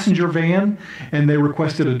 12-passenger van, and they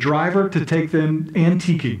requested a driver to take them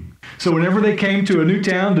antiquing. So whenever they came to a new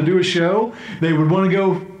town to do a show, they would want to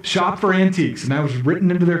go shop for antiques, and that was written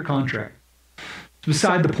into their contract. It's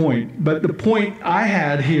beside the point. But the point I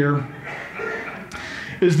had here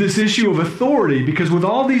is this issue of authority, because with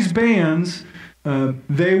all these bands,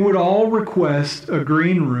 they would all request a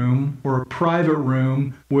green room or a private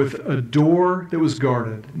room with a door that was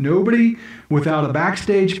guarded. Nobody without a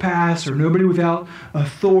backstage pass or nobody without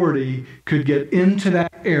authority could get into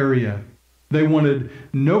that area. They wanted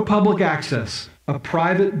no public access, a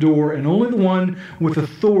private door, and only the one with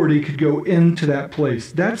authority could go into that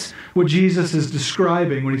place. That's what Jesus is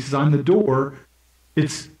describing when he says, I'm the door.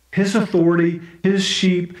 It's his authority, his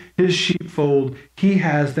sheepfold. He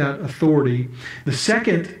has that authority. The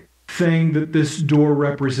second thing that this door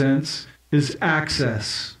represents is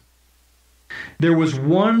access. There was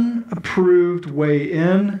one approved way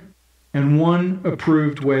in and one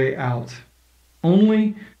approved way out.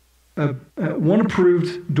 Only one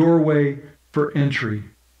approved doorway for entry.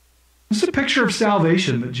 This is a picture of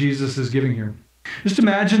salvation that Jesus is giving here. Just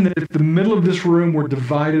imagine that if the middle of this room were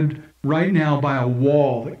divided right now by a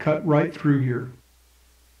wall that cut right through here.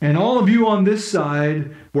 And all of you on this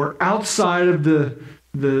side were outside of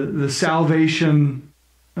the salvation.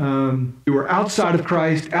 You were outside of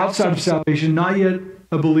Christ, outside of salvation, not yet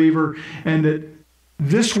a believer, and that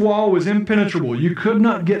this wall was impenetrable. You could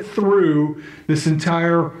not get through this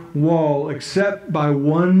entire wall except by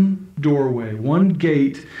one doorway, one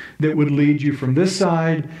gate that would lead you from this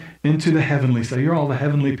side into the heavenly side. You're all the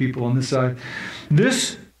heavenly people on this side.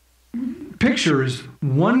 This picture is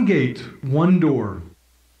one gate, one door.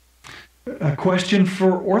 A question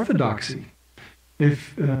for orthodoxy.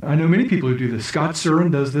 I know many people who do this. Scott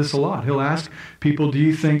Surin does this a lot. He'll ask people, do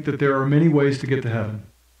you think that there are many ways to get to heaven?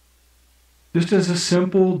 Just as a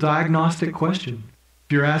simple diagnostic question.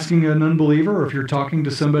 If you're asking an unbeliever, or if you're talking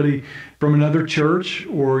to somebody from another church,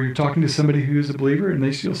 or you're talking to somebody who's a believer, and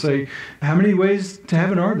you'll say, how many ways to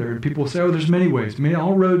heaven are there? And people will say, oh, there's many ways.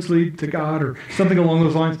 All roads lead to God, or something along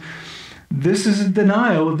those lines. This is a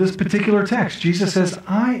denial of this particular text. Jesus says,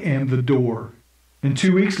 I am the door. In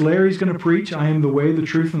 2 weeks, Larry's going to preach, I am the way, the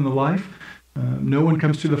truth, and the life. No one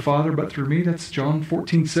comes to the Father but through me. That's John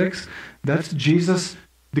 14:6. That's Jesus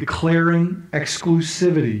declaring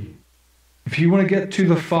exclusivity. If you want to get to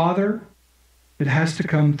the Father, it has to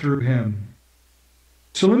come through him.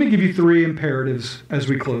 So let me give you 3 imperatives as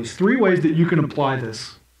we close. 3 ways that you can apply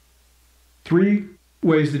this. 3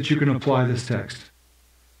 ways that you can apply this text.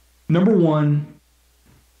 Number 1,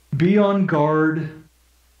 be on guard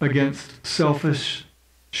against selfish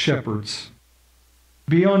shepherds.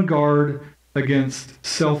 Be on guard against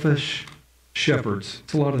selfish shepherds.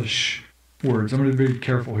 It's a lot of words. I'm going to be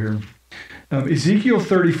careful here. Ezekiel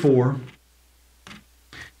 34.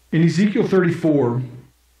 In Ezekiel 34,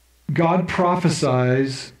 God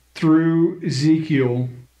prophesies through Ezekiel.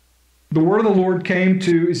 The word of the Lord came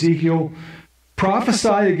to Ezekiel, prophesy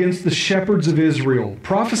against the shepherds of Israel.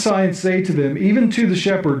 Prophesy and say to them, even to the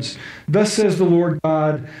shepherds, thus says the Lord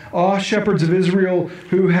God, ah, shepherds of Israel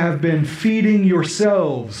who have been feeding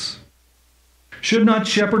yourselves. Should not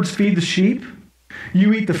shepherds feed the sheep?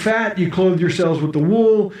 You eat the fat, you clothe yourselves with the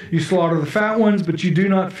wool, you slaughter the fat ones, but you do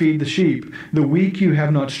not feed the sheep. The weak you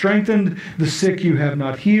have not strengthened, the sick you have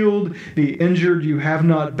not healed, the injured you have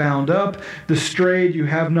not bound up, the strayed you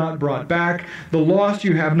have not brought back, the lost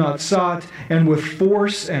you have not sought, and with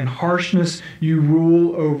force and harshness you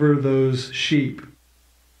rule over those sheep.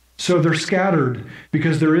 So they're scattered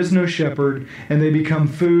because there is no shepherd, and they become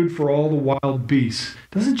food for all the wild beasts.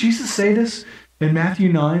 Doesn't Jesus say this? In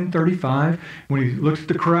Matthew 9:35, when he looked at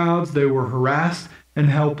the crowds, they were harassed and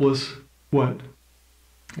helpless. What?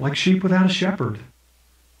 Like sheep without a shepherd.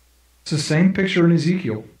 It's the same picture in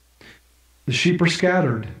Ezekiel. The sheep are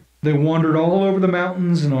scattered. They wandered all over the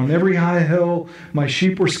mountains and on every high hill. My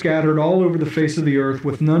sheep were scattered all over the face of the earth,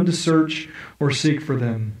 with none to search or seek for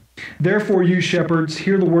them. Therefore, you shepherds,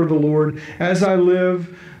 hear the word of the Lord. As I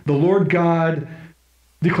live, the Lord God,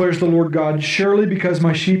 declares the Lord God, surely because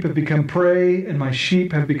my sheep have become prey, and my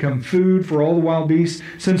sheep have become food for all the wild beasts,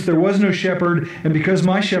 since there was no shepherd, and because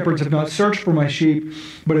my shepherds have not searched for my sheep,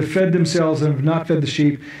 but have fed themselves and have not fed the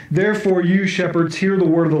sheep, therefore you shepherds, hear the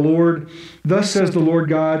word of the Lord. Thus says the Lord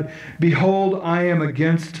God, behold, I am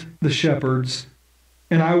against the shepherds,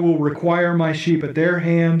 and I will require my sheep at their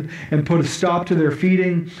hand, and put a stop to their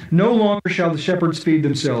feeding. No longer shall the shepherds feed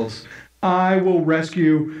themselves. I will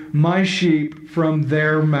rescue my sheep from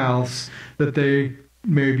their mouths, that they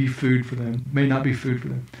may be food for them, may not be food for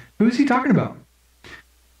them. Who is he talking about?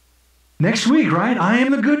 Next week, right? I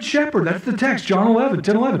am the good shepherd. That's the text, John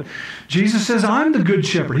 10:11. Jesus says, I'm the good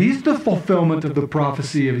shepherd. He's the fulfillment of the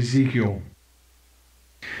prophecy of Ezekiel.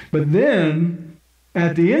 But then,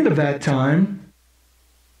 at the end of that time,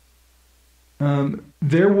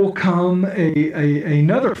 there will come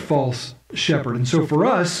another false shepherd. And so for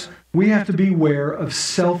us, We have to beware of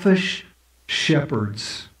selfish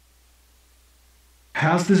shepherds.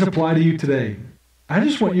 How's this apply to you today? I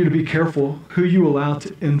just want you to be careful who you allow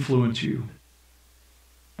to influence you.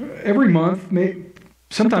 Every month,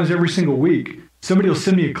 sometimes every single week, somebody will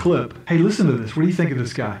send me a clip. Hey, listen to this. What do you think of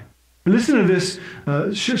this guy? Listen to this.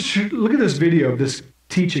 Look at this video of this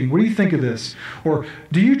teaching. What do you think of this? Or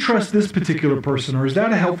do you trust this particular person? Or is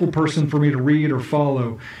that a helpful person for me to read or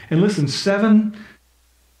follow? And listen,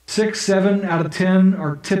 6, 7 out of 10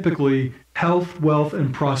 are typically health, wealth,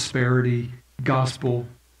 and prosperity gospel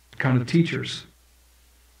kind of teachers.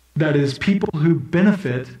 That is, people who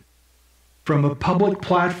benefit from a public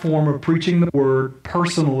platform of preaching the word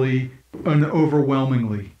personally and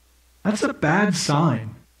overwhelmingly. That's a bad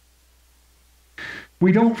sign.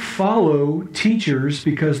 We don't follow teachers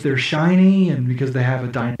because they're shiny and because they have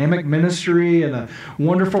a dynamic ministry and a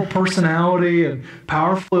wonderful personality and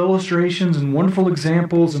powerful illustrations and wonderful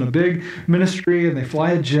examples and a big ministry and they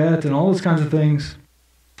fly a jet and all those kinds of things.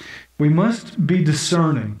 We must be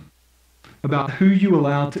discerning about who you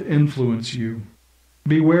allow to influence you.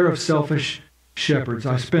 Beware of selfish shepherds.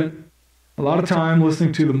 I spent a lot of time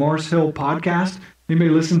listening to the Mars Hill podcast. Anybody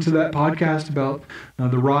listen to that podcast about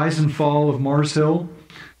the rise and fall of Mars Hill?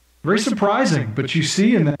 Very surprising, but you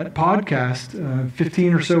see in that podcast,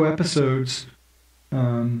 15 or so episodes,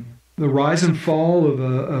 the rise and fall of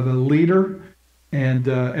a leader, and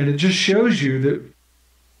it just shows you that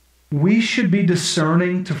we should be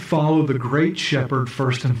discerning to follow the great shepherd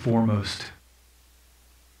first and foremost.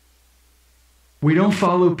 We don't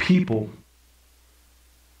follow people.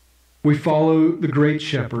 We follow the great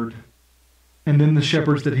shepherd and then the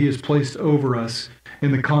shepherds that he has placed over us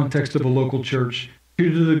in the context of a local church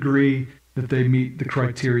to the degree that they meet the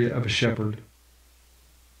criteria of a shepherd.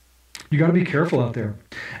 You got to be careful out there.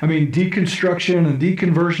 I mean, deconstruction and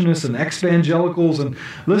deconversionists and ex-evangelicals. And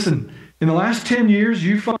listen, in the last 10 years,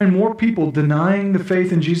 you find more people denying the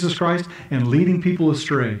faith in Jesus Christ and leading people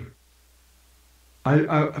astray.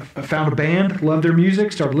 I found a band, loved their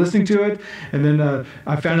music, started listening to it, and then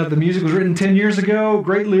I found out the music was written 10 years ago,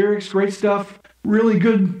 great lyrics, great stuff, really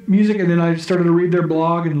good music, and then I started to read their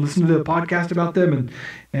blog and listen to the podcast about them,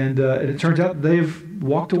 and it turns out they've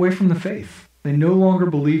walked away from the faith. They no longer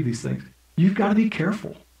believe these things. You've got to be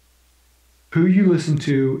careful who you listen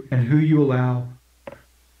to and who you allow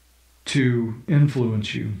to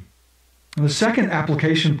influence you. And the second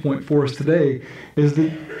application point for us today is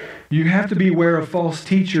that you have to beware of false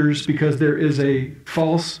teachers because there is a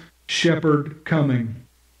false shepherd coming.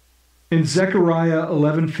 In Zechariah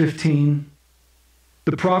 11:15,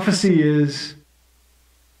 the prophecy is,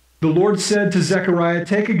 the Lord said to Zechariah,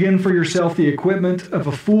 take again for yourself the equipment of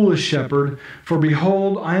a foolish shepherd, for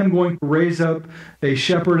behold, I am going to raise up a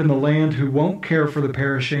shepherd in the land who won't care for the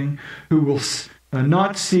perishing, who will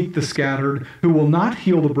not seek the scattered, who will not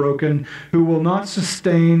heal the broken, who will not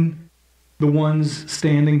sustain the ones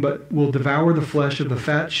standing, but will devour the flesh of the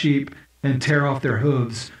fat sheep and tear off their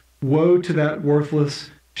hooves. Woe to that worthless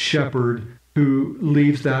shepherd who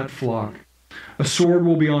leaves that flock. A sword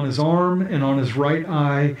will be on his arm and on his right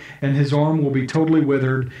eye, and his arm will be totally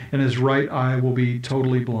withered, and his right eye will be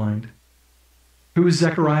totally blind. Who is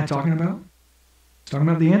Zechariah talking about? He's talking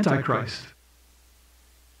about the Antichrist.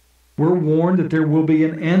 We're warned that there will be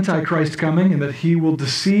an Antichrist coming and that he will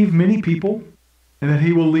deceive many people, and that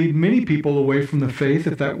he will lead many people away from the faith,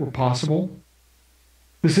 if that were possible.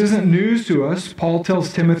 This isn't news to us. Paul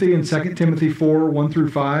tells Timothy in 2 Timothy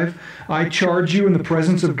 4:1-5, I charge you in the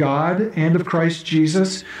presence of God and of Christ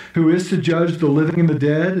Jesus, who is to judge the living and the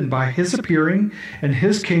dead, and by his appearing and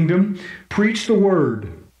his kingdom, preach the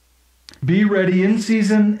word. Be ready in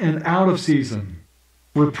season and out of season.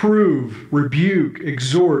 Reprove, rebuke,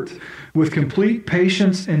 exhort with complete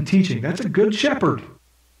patience and teaching. That's a good shepherd.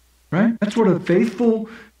 Right? That's what a faithful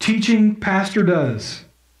teaching pastor does.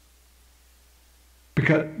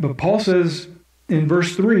 But Paul says in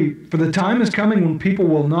verse 3, for the time is coming when people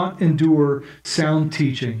will not endure sound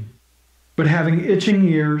teaching, but having itching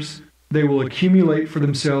ears, they will accumulate for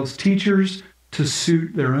themselves teachers to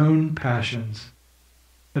suit their own passions.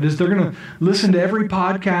 That is, they're going to listen to every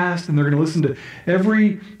podcast, and they're going to listen to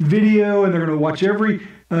every video, and they're going to watch every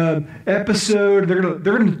episode. They're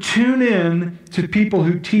going to tune in to people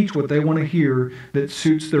who teach what they want to hear that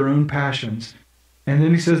suits their own passions. And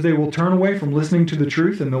then he says they will turn away from listening to the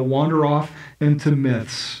truth and they'll wander off into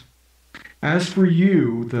myths. As for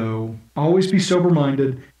you, though, always be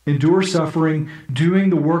sober-minded, endure suffering, doing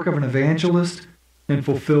the work of an evangelist, and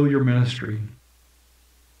fulfill your ministry.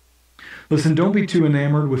 Listen, don't be too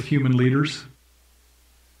enamored with human leaders.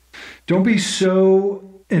 Don't be so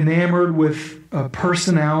enamored with a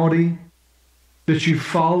personality that you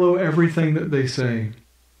follow everything that they say.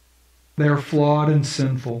 They are flawed and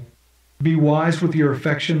sinful. Be wise with your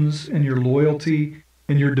affections and your loyalty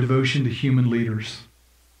and your devotion to human leaders.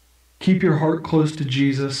 Keep your heart close to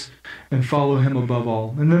Jesus and follow him above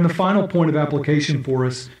all. And then the final point of application for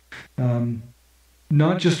us,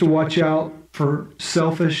 not just to watch out for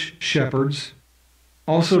selfish shepherds,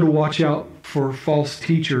 also to watch out for false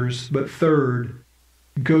teachers, but third,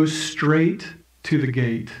 go straight to the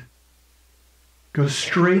gate. Go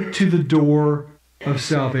straight to the door of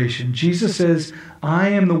salvation. Jesus says, I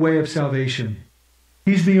am the way of salvation.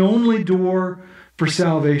 He's the only door for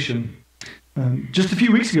salvation. Just a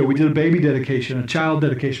few weeks ago, we did a baby dedication, a child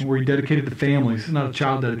dedication, where we dedicated the families. It's not a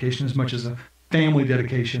child dedication as much as a family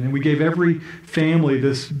dedication. And we gave every family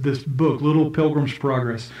this book, Little Pilgrim's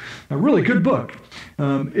Progress. A really good book.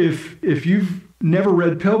 If you've never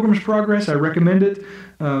read Pilgrim's Progress, I recommend it.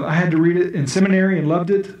 I had to read it in seminary and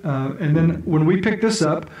loved it. And then when we picked this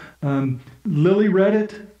up, Lily read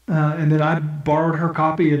it, and then I borrowed her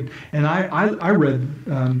copy, and I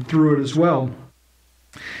read through it as well.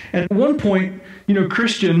 And at one point,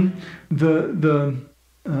 Christian, the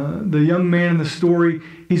young man in the story,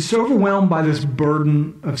 he's so overwhelmed by this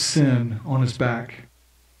burden of sin on his back.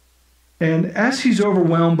 And as he's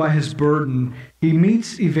overwhelmed by his burden, he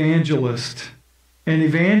meets Evangelist, and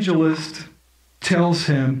Evangelist tells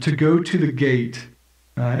him to go to the gate,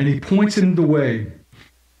 and he points him the way.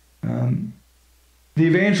 The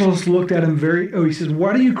evangelist looked at him he says,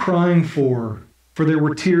 "What are you crying for?" For there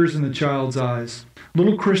were tears in the child's eyes.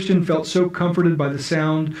 Little Christian felt so comforted by the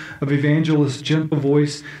sound of Evangelist's gentle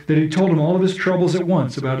voice that he told him all of his troubles at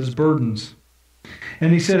once about his burdens.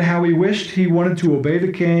 And he said how he wished he wanted to obey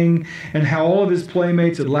the king, and how all of his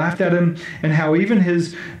playmates had laughed at him, and how even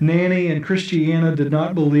his nanny and Christiana did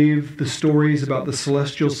not believe the stories about the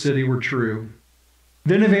celestial city were true.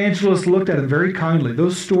 Then Evangelist looked at him very kindly.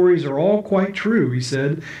 "Those stories are all quite true," he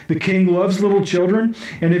said. "The king loves little children,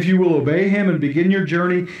 and if you will obey him and begin your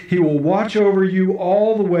journey, he will watch over you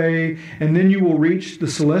all the way, and then you will reach the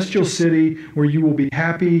celestial city where you will be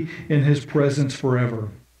happy in his presence forever."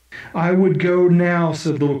 "I would go now,"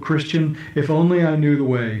 said little Christian, "if only I knew the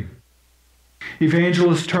way."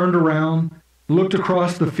 Evangelist turned around, looked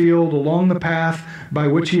across the field along the path by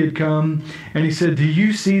which he had come, and he said, "Do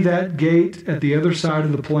you see that gate at the other side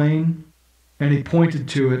of the plain?" And he pointed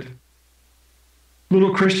to it.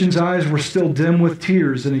 Little Christian's eyes were still dim with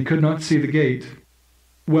tears, and he could not see the gate.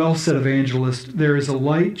 "Well," said Evangelist, "there is a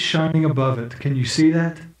light shining above it. Can you see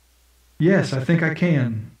that?" "Yes, I think I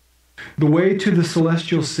can. The way to the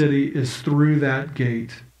celestial city is through that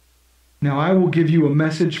gate. Now I will give you a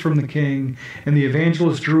message from the king." And the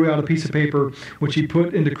evangelist drew out a piece of paper, which he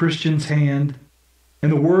put into Christian's hand.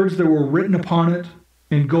 And the words that were written upon it,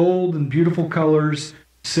 in gold and beautiful colors,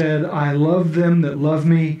 said, "I love them that love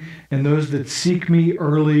me, and those that seek me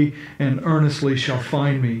early and earnestly shall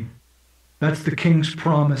find me." That's the king's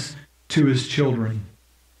promise to his children.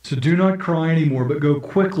 So do not cry anymore, but go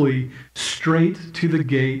quickly straight to the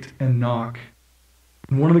gate and knock.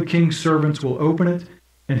 And one of the king's servants will open it,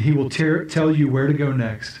 and he will tell you where to go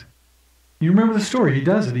next. You remember the story. He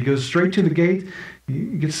does it. He goes straight to the gate. He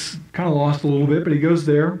gets kind of lost a little bit, but he goes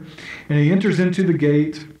there, and he enters into the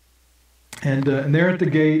gate. And there at the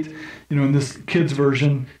gate, in this kid's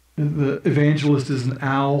version, the evangelist is an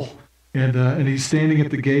owl, and he's standing at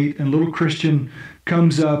the gate, and little Christian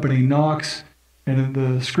comes up, and he knocks. And in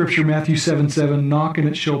the scripture, Matthew 7:7, "Knock, and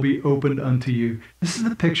it shall be opened unto you." This is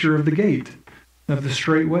the picture of the gate, of the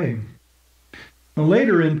straight way. Now,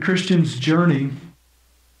 later in Christian's journey,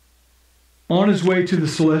 on his way to the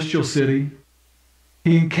celestial city,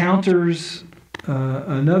 he encounters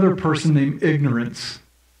another person named Ignorance.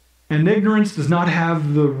 And Ignorance does not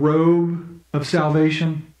have the robe of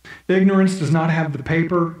salvation. Ignorance does not have the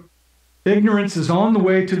paper. Ignorance is on the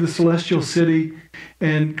way to the celestial city,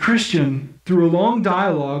 and Christian, through a long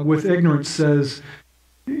dialogue with Ignorance, says,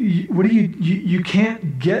 "What do you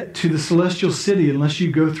can't get to the celestial city unless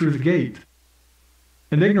you go through the gate."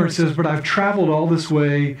 And Ignorance says, "But I've traveled all this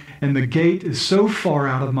way, and the gate is so far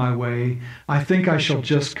out of my way, I think I shall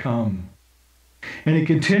just come." And he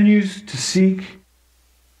continues to seek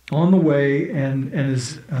on the way, and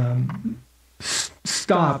is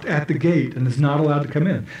stopped at the gate and is not allowed to come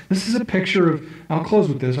in. This is a picture of, I'll close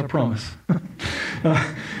with this, I promise.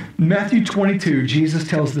 Matthew 22, Jesus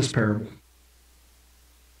tells this parable.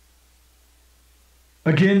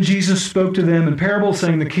 Again, Jesus spoke to them in parables,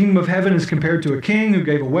 saying, "The kingdom of heaven is compared to a king who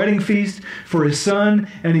gave a wedding feast for his son,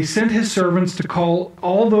 and he sent his servants to call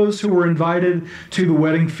all those who were invited to the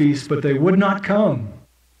wedding feast, but they would not come.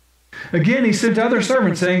 Again, he sent other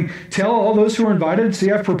servants, saying, tell all those who are invited,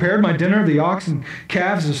 see, I've prepared my dinner. The ox and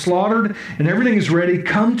calves are slaughtered, and everything is ready.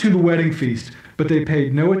 Come to the wedding feast. But they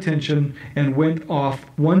paid no attention and went off,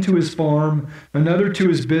 one to his farm, another to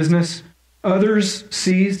his business. Others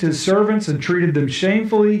seized his servants and treated them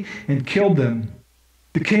shamefully and killed them.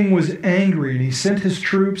 The king was angry, and he sent his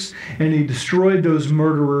troops, and he destroyed those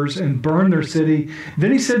murderers and burned their city.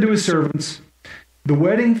 Then he said to his servants, the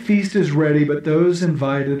wedding feast is ready, but those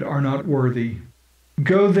invited are not worthy.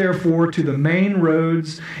 Go therefore to the main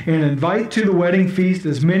roads and invite to the wedding feast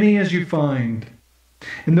as many as you find.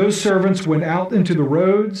 And those servants went out into the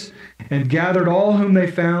roads and gathered all whom they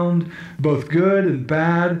found, both good and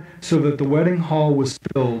bad, so that the wedding hall was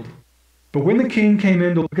filled. But when the king came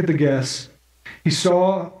in to look at the guests, he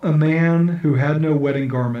saw a man who had no wedding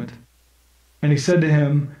garment. And he said to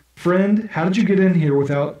him, friend, how did you get in here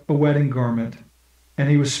without a wedding garment? And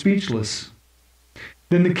he was speechless.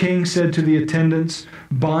 Then the king said to the attendants,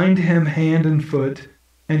 bind him hand and foot,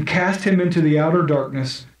 and cast him into the outer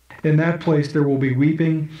darkness. In that place there will be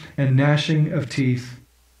weeping and gnashing of teeth.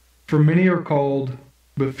 For many are called,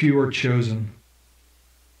 but few are chosen.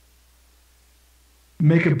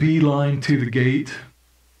 Make a beeline to the gate.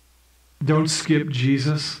 Don't skip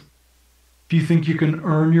Jesus. If you think you can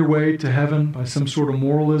earn your way to heaven by some sort of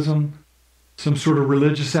moralism, some sort of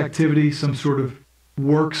religious activity, some sort of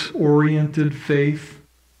works-oriented faith,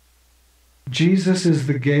 Jesus is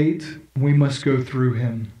the gate. We must go through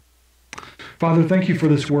him. Father, thank you for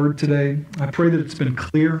this word today. I pray that it's been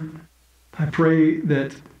clear. I pray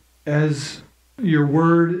that as your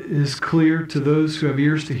word is clear to those who have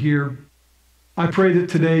ears to hear, I pray that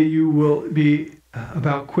today you will be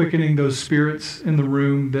about quickening those spirits in the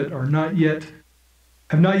room that have not yet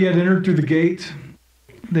entered through the gate.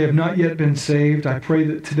 They have not yet been saved. I pray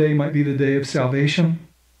that today might be the day of salvation.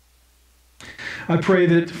 I pray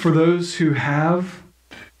that for those who have,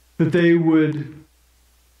 that they would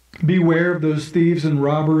beware of those thieves and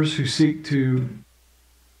robbers who seek to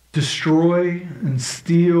destroy and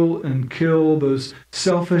steal and kill, those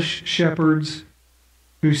selfish shepherds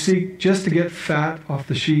who seek just to get fat off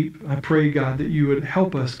the sheep. I pray, God, that you would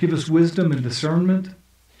help us, give us wisdom and discernment.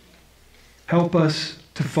 Help us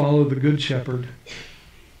to follow the Good Shepherd.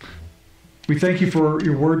 We thank you for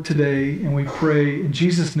your word today, and we pray in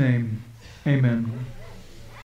Jesus' name, amen.